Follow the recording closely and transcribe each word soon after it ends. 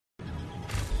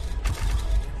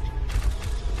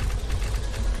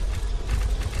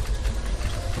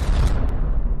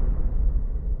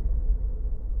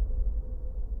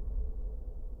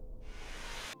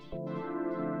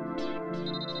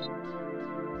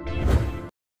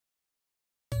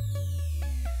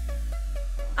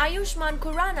Ayushmann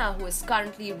Khurrana, who is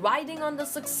currently riding on the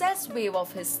success wave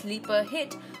of his sleeper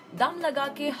hit Dum Laga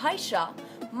Ke Haisha,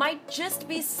 might just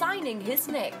be signing his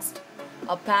next.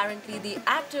 Apparently, the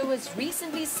actor was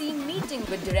recently seen meeting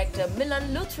with director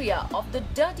Milan Luthria of the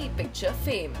Dirty Picture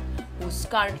fame, who's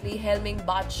currently helming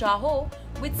Badshah Ho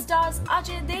with stars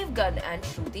Ajay Devgn and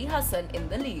Shruti Hassan in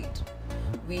the lead.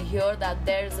 We hear that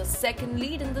there is a second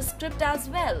lead in the script as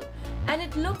well, and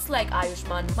it looks like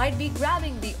Ayushmann might be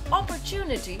grabbing the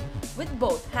opportunity with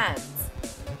both hands.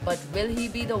 But will he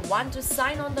be the one to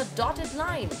sign on the dotted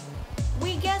line?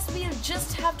 We guess we'll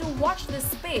just have to watch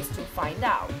this space to find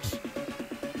out.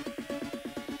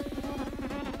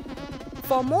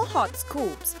 For more hot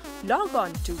scoops, log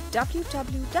on to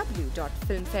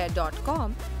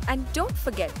www.filmfare.com and don't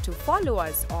forget to follow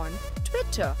us on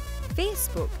Twitter,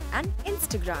 Facebook and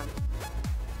Instagram.